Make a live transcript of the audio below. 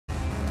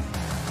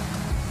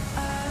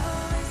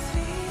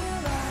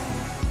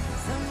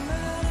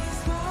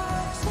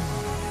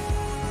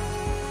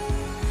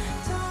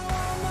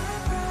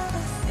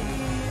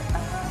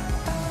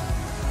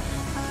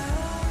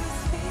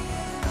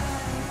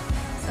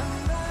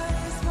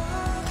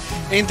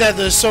Ain't that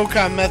the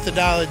SOCOM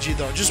methodology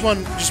though? Just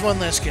one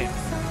last game.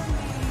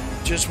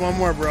 Just one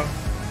more, bro.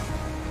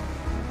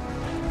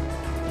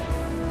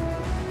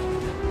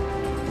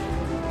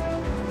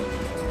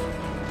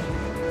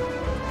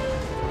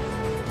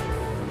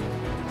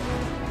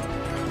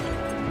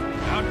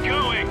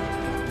 Outgoing.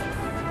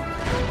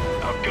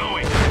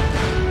 Outgoing.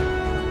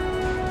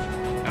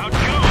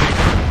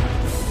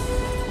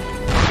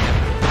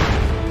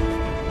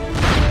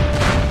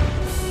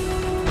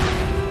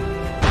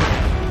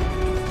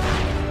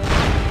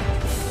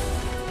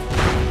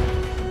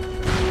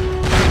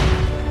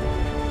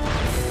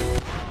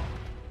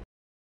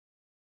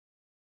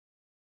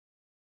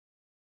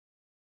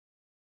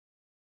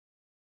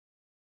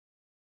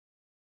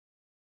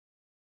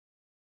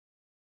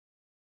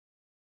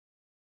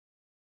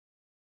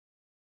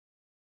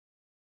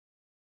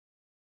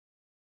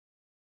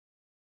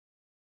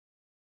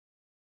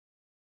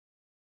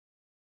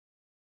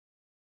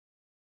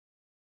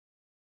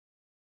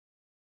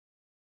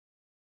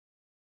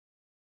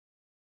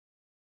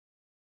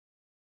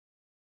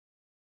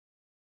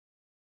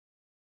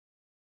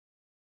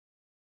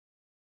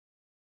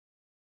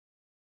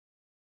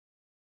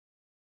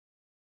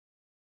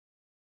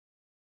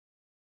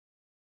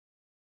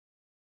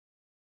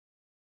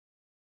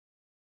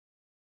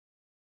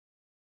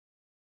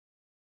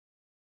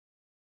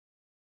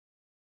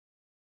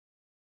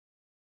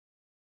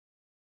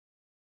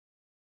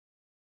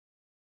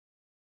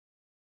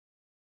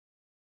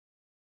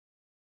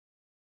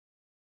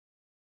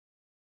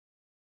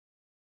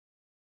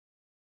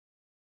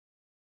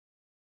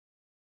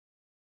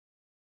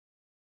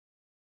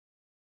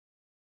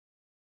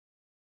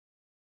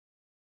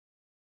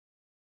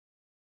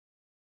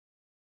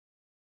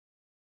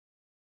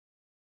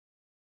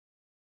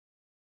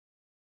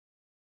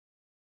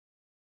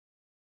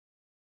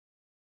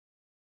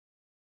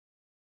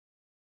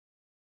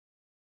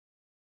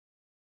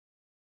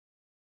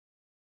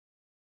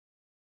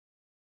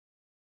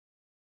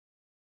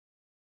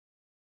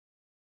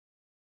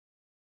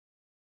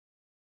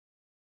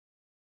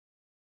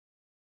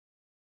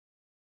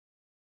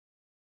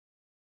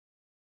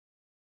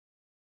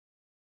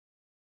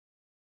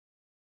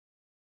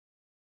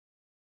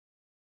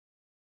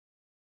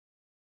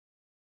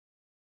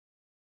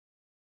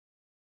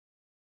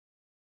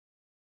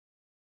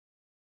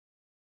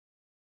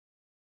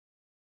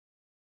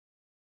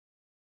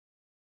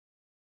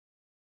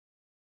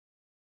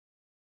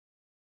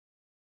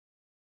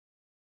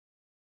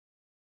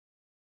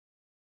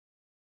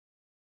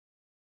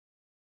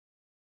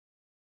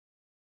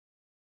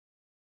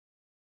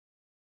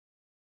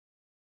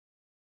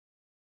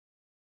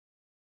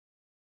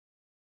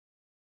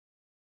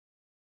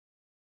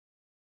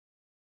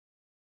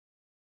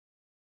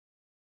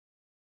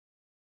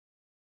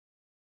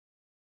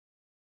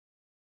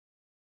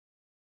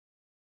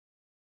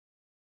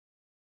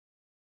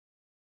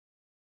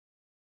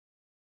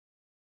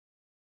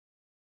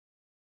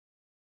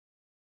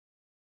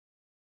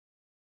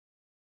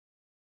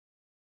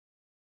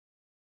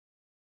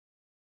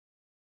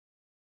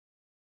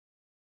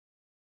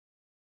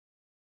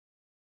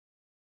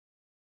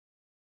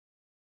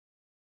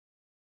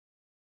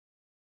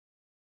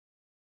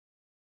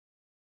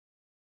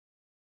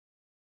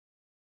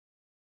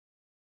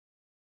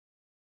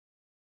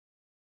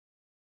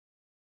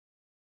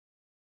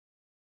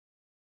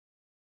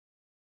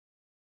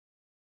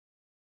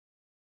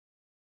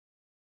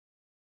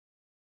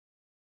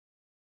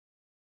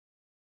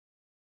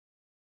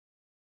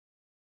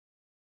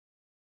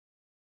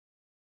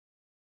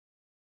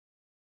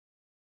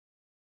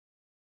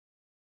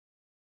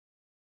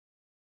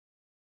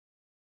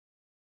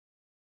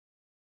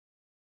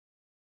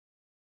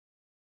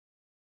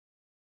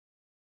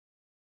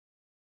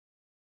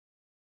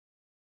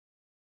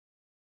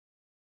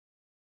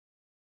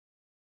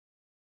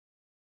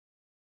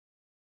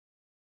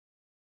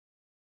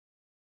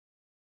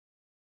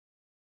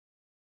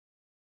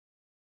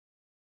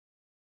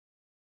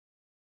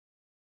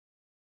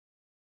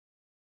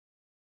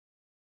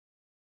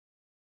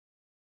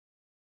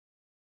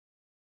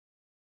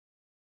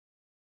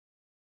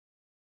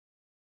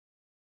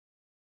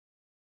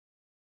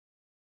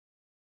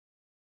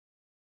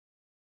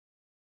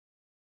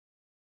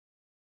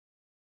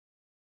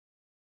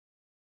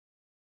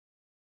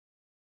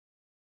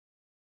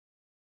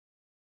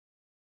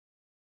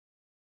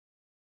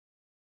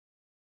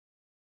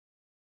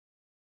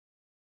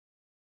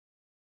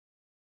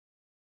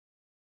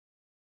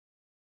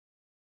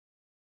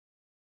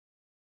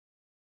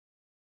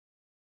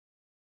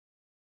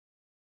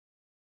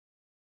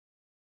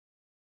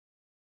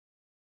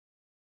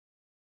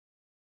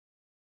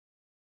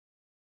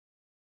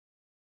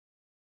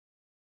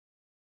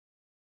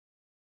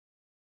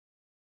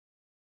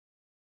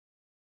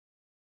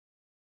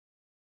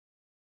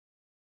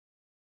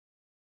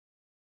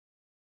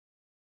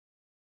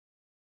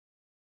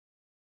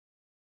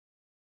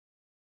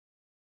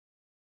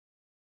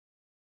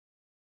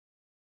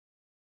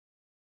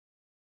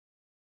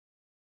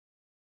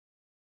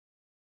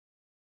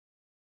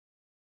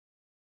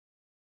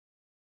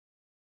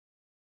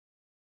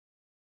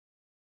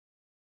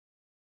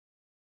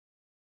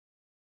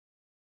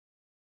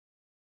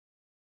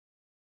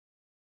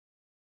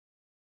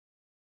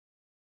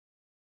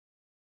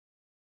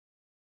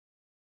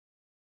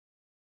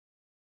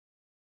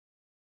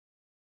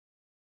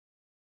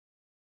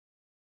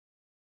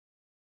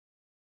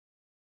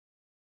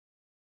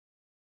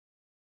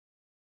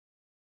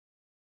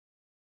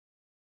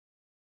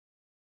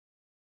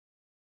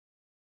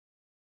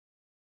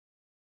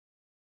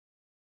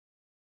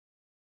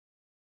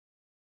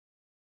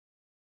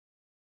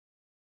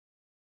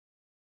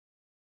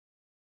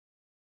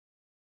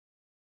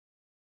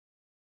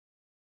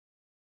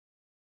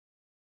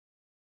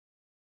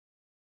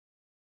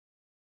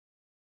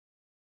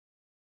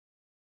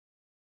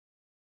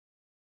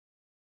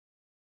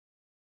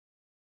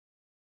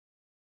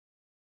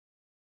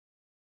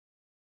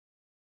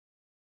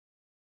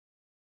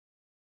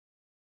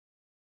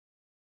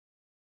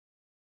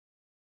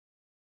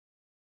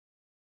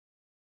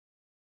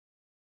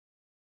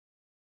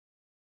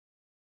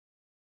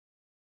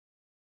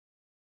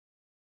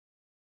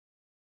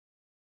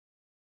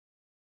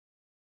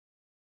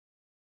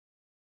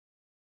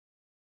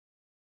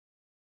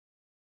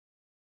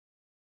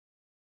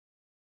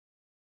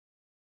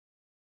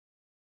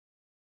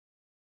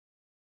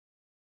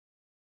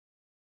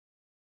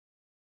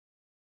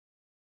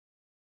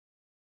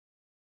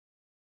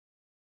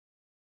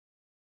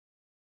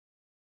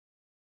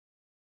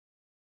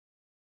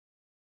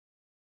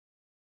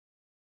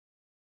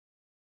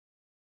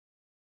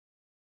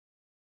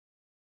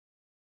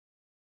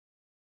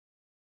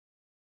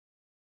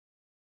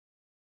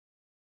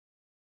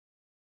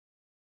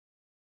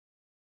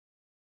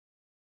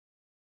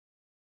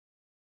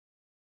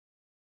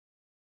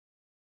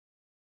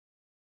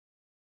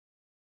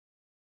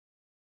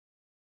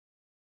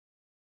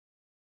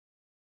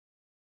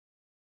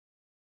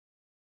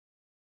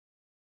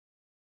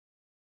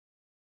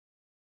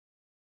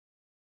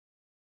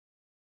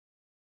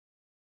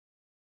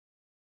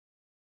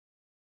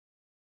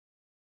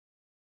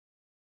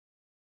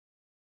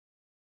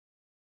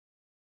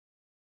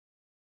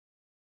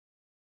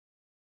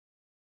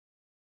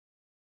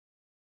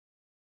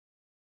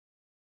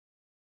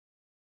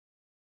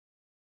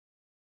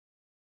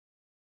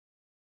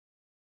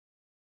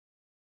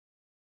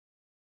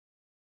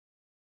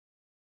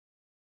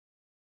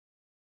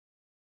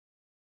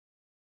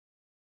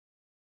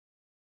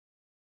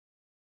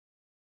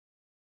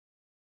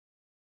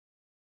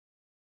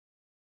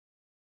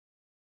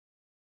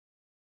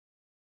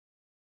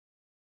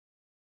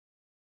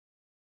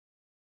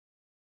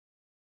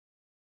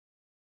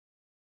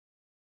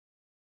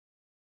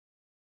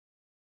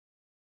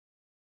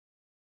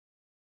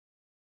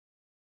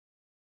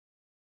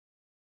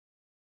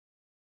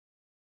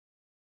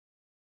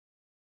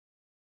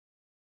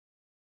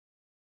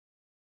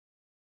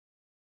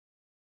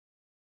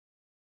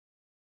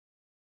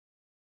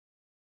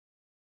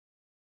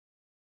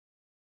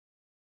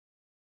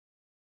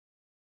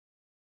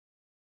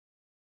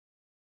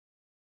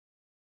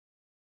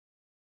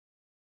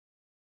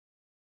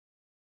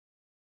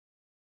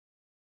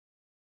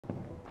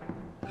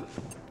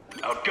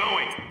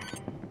 Outgoing.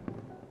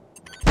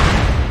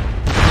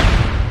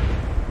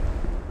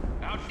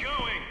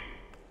 Outgoing.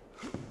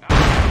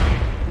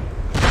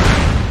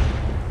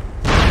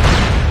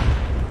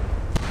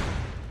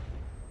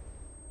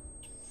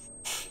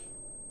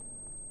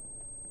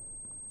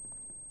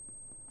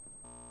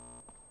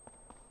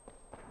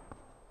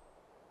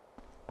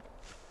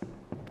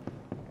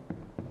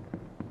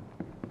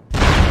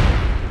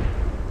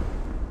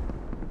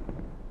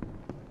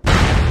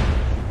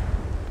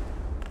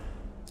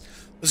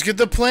 Let's get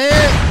the plant.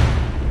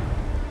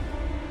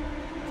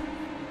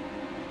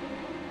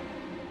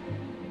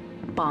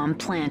 Bomb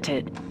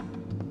planted.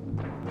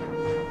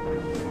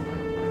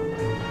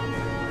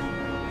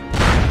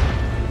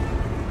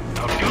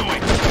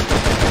 Outgoing.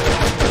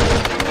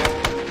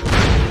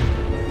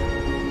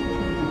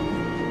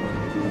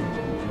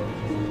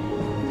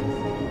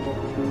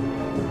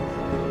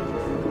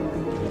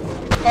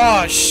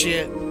 Oh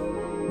shit.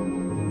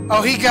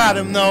 Oh, he got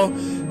him though.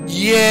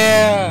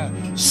 Yeah.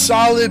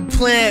 Solid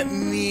plant,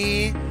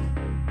 me.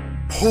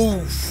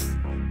 Hoof.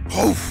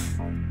 Hoof.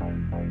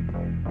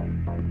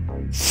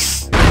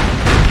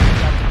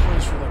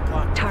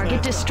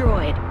 Target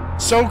destroyed.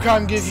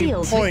 SOCOM gives you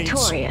Seals points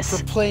victorious.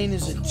 for playing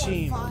as a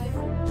team.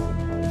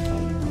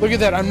 Look at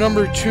that. I'm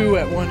number 2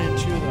 at 1 and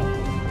 2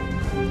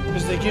 though.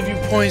 Because they give you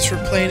points for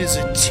playing as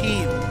a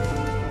team.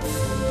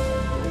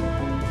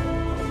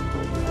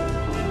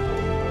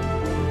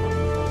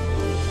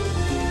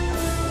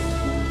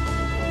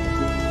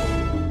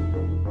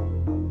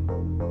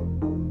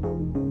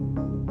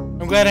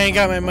 I'm glad I ain't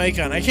got my mic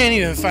on. I can't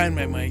even find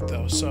my mic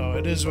though, so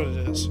it is what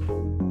it is.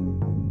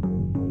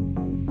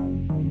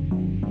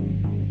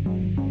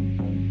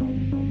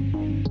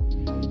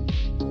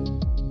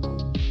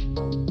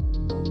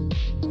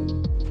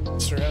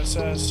 Mr.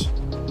 SS.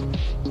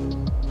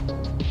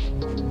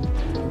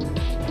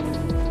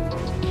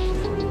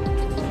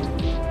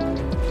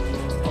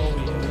 Oh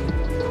yeah.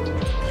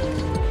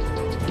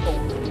 Oh.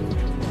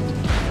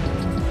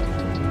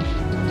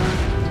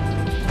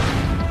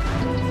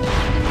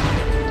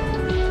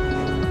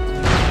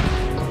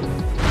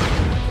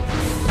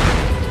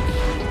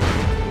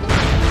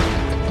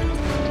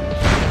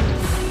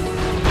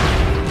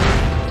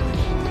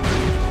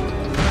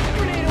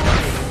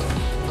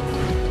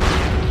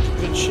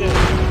 Good shit.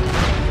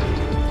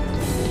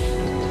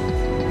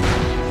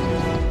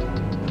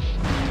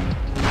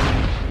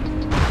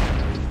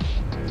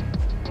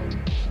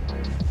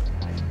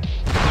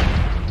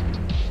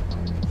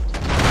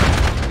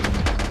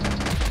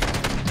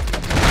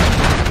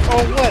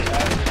 Oh,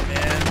 whatever,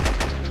 man.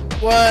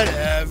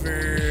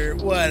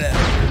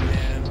 Whatever,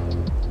 man.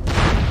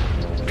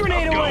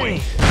 Grenade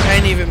away. I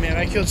ain't even, man.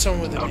 I killed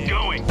someone with a name.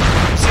 Outgoing. See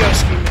how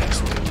ski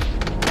mask did.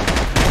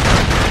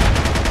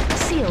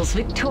 Seals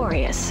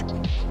victorious.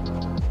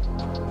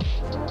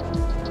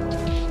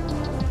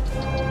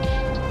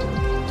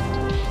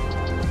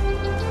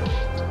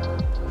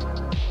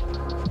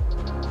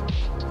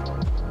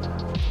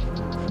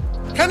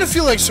 Kind of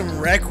feel like some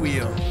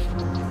Requiem.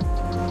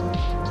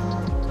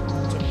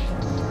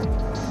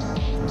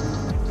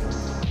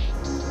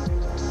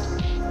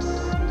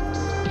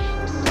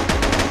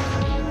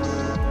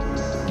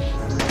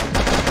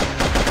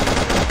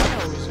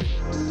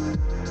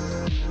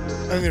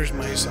 I think there's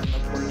mice on the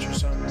porch or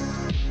something.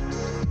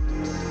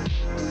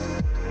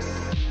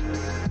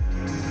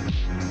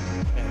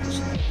 Yeah, there's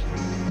not.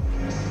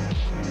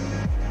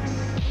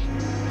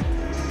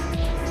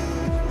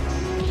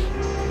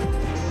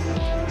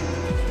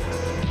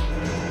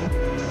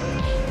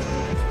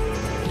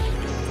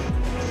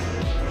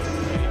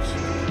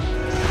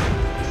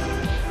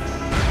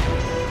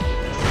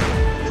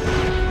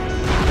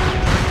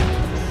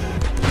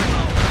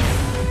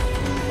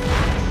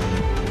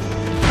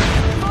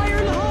 Fire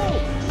in the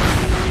hole.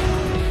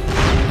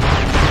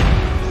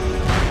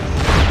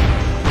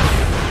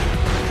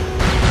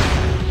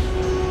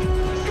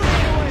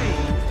 Grenade away.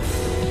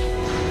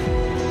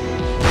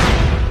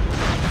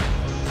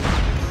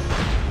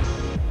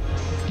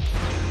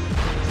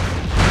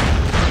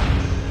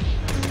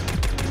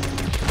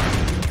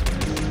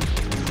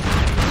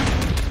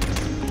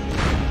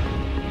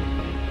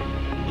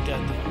 He got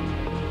that.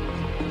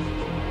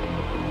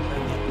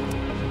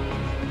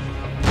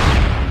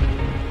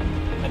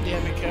 God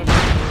damn it, Kevin.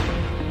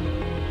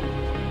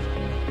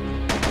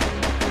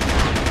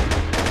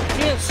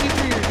 Can't see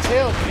through your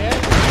tail, cat.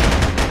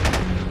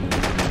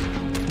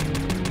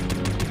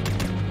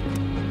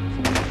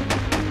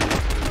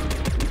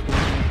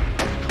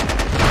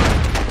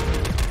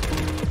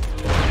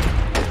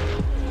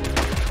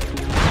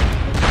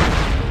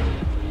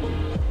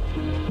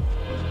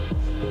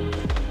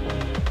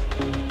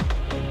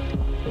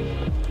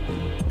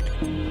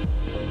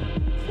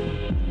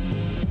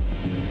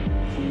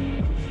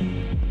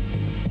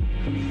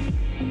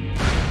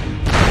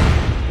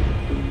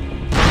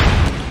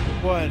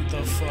 What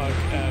the fuck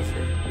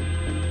ever.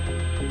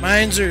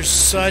 Mines are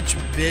such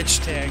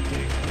bitch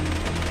tactic.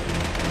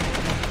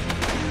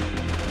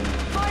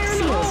 Fire in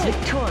the Seals hole.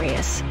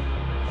 victorious.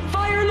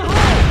 Fire in the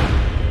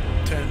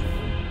hole. 10.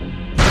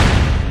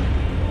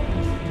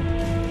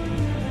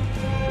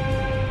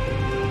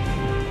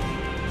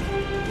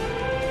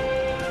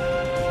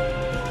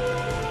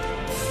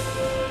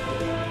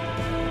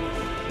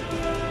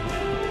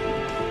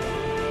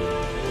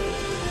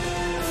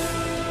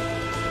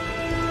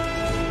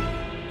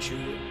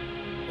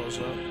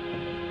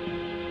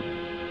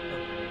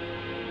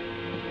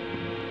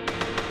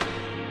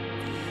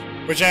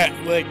 Which I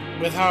like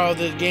with how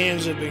the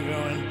games have been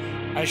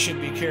going. I should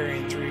be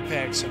carrying 3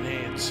 packs of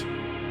nades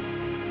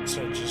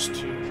instead of just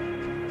 2.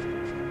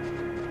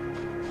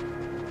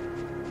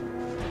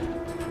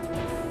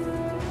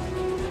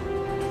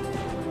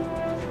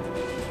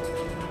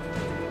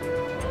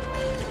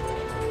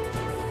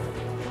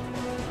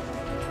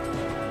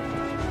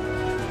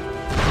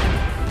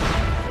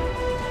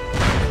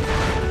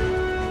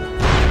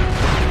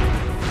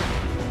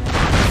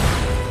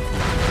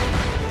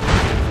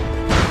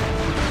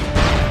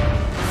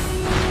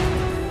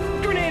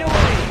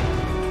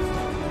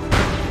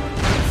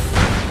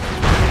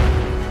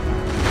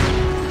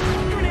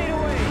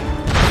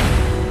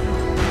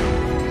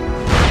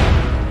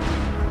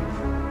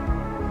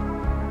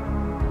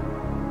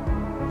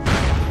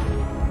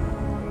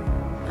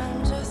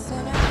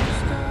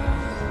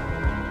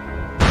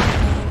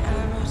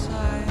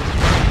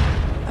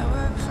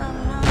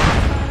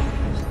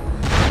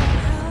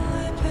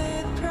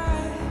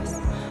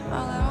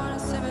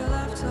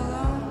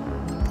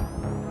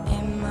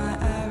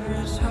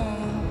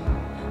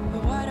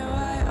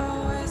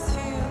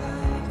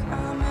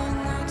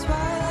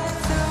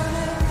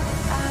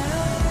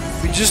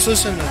 Just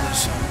listen to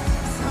this song.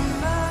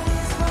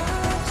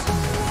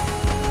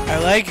 I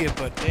like it,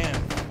 but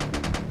damn.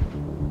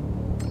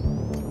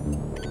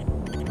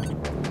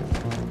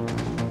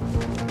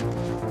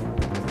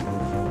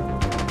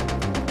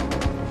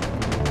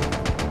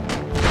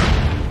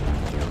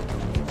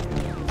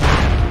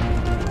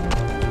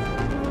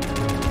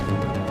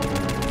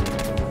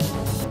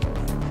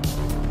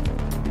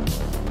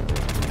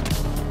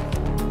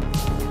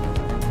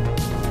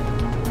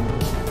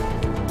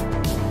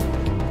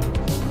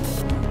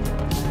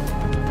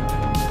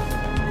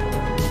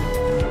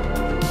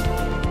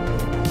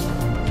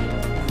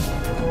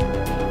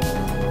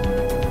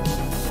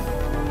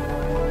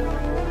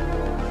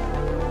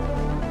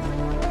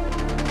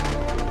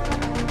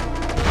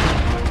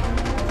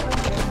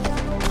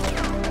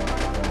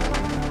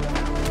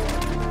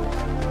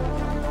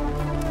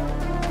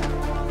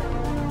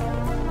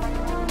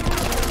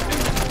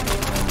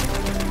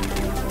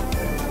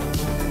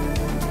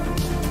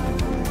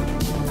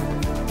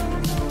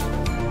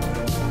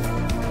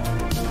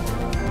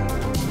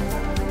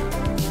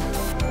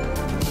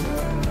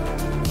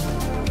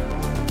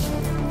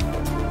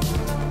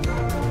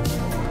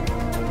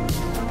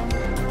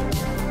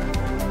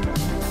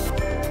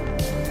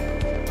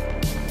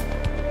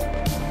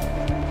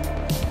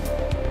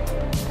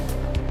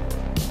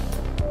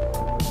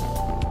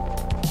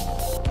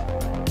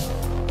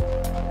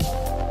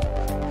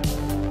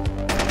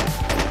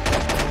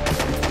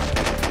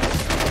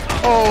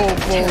 Oh,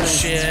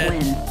 bullshit.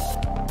 Win.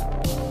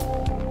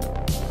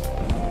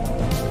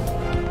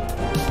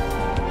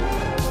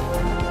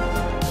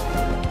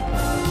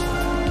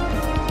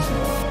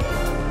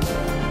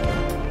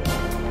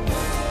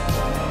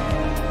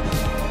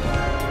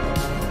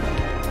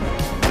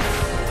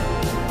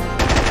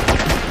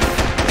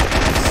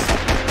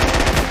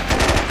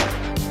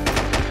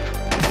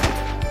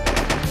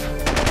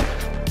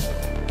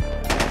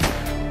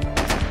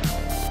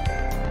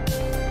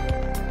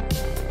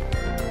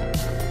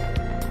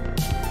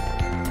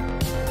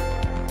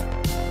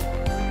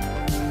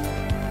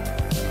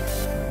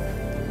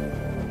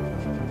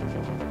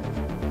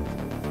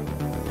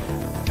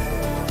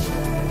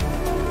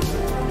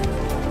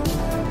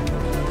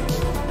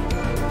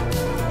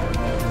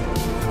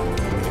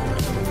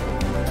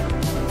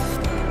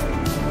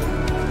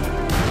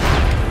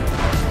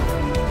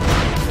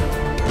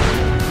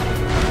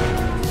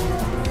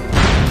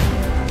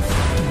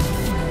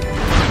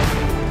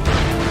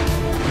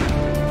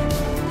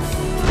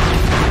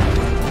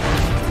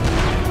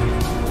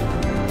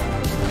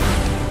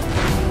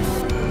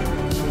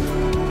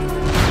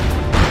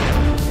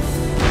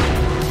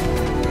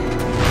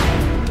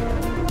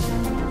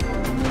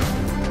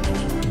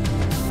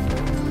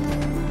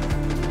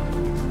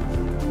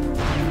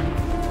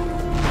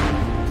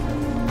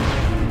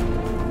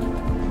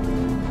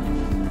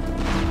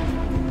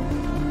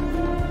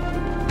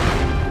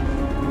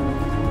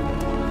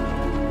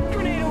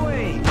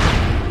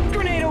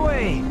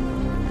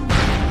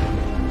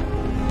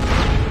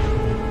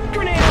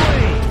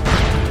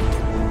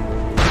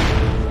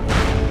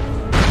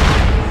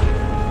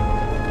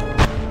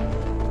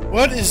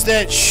 What is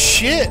that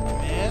shit,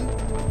 man?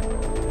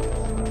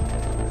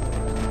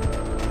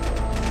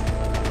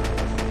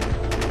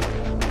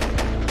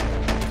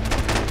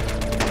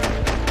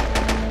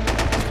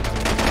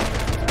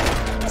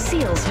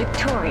 Seals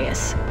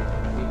victorious.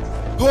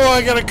 Oh,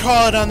 I gotta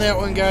call it on that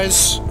one,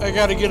 guys. I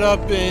gotta get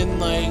up in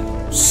like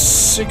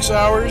 6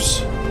 hours,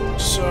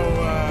 so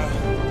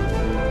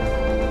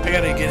I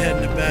gotta get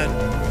heading to bed.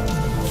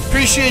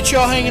 Appreciate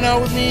y'all hanging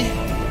out with me.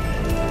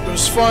 It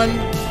was fun.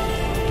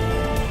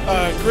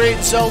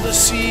 Great Zelda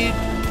seed.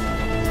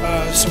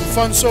 Some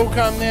fun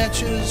SOCOM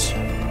matches.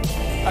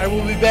 I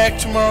will be back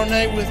tomorrow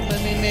night with my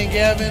main man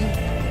Gavin.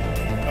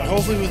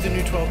 Hopefully with a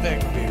new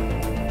 12-pack of beer.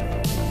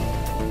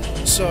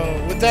 So,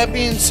 with that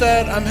being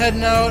said, I'm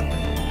heading out.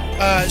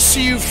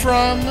 See you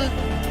from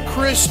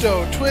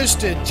Christo,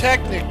 Twisted,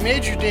 Technic,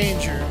 Major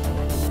Danger,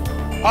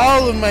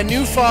 all of my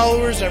new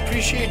followers. I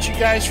appreciate you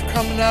guys for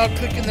coming out,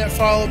 clicking that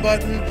follow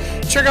button.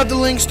 Check out the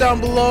links down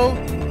below.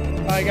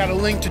 I got a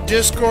link to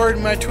Discord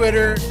and my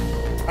Twitter.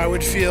 I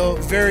would feel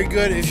very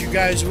good if you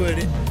guys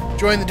would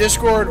join the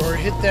Discord or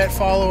hit that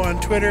follow on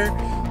Twitter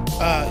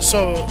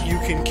so you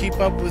can keep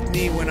up with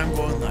me when I'm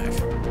going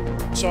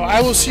live. So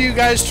I will see you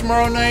guys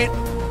tomorrow night.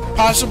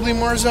 Possibly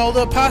more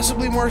Zelda,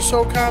 possibly more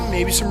SOCOM,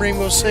 maybe some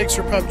Rainbow Six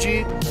or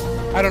PUBG.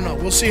 I don't know.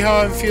 We'll see how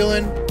I'm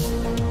feeling.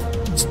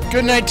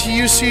 Good night to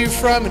you, see you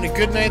from, and a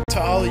good night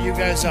to all of you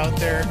guys out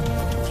there.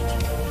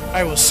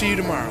 I will see you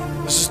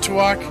tomorrow. This is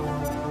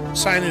Tawok,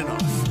 signing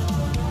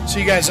off.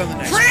 See you guys on the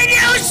next one.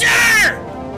 Producer!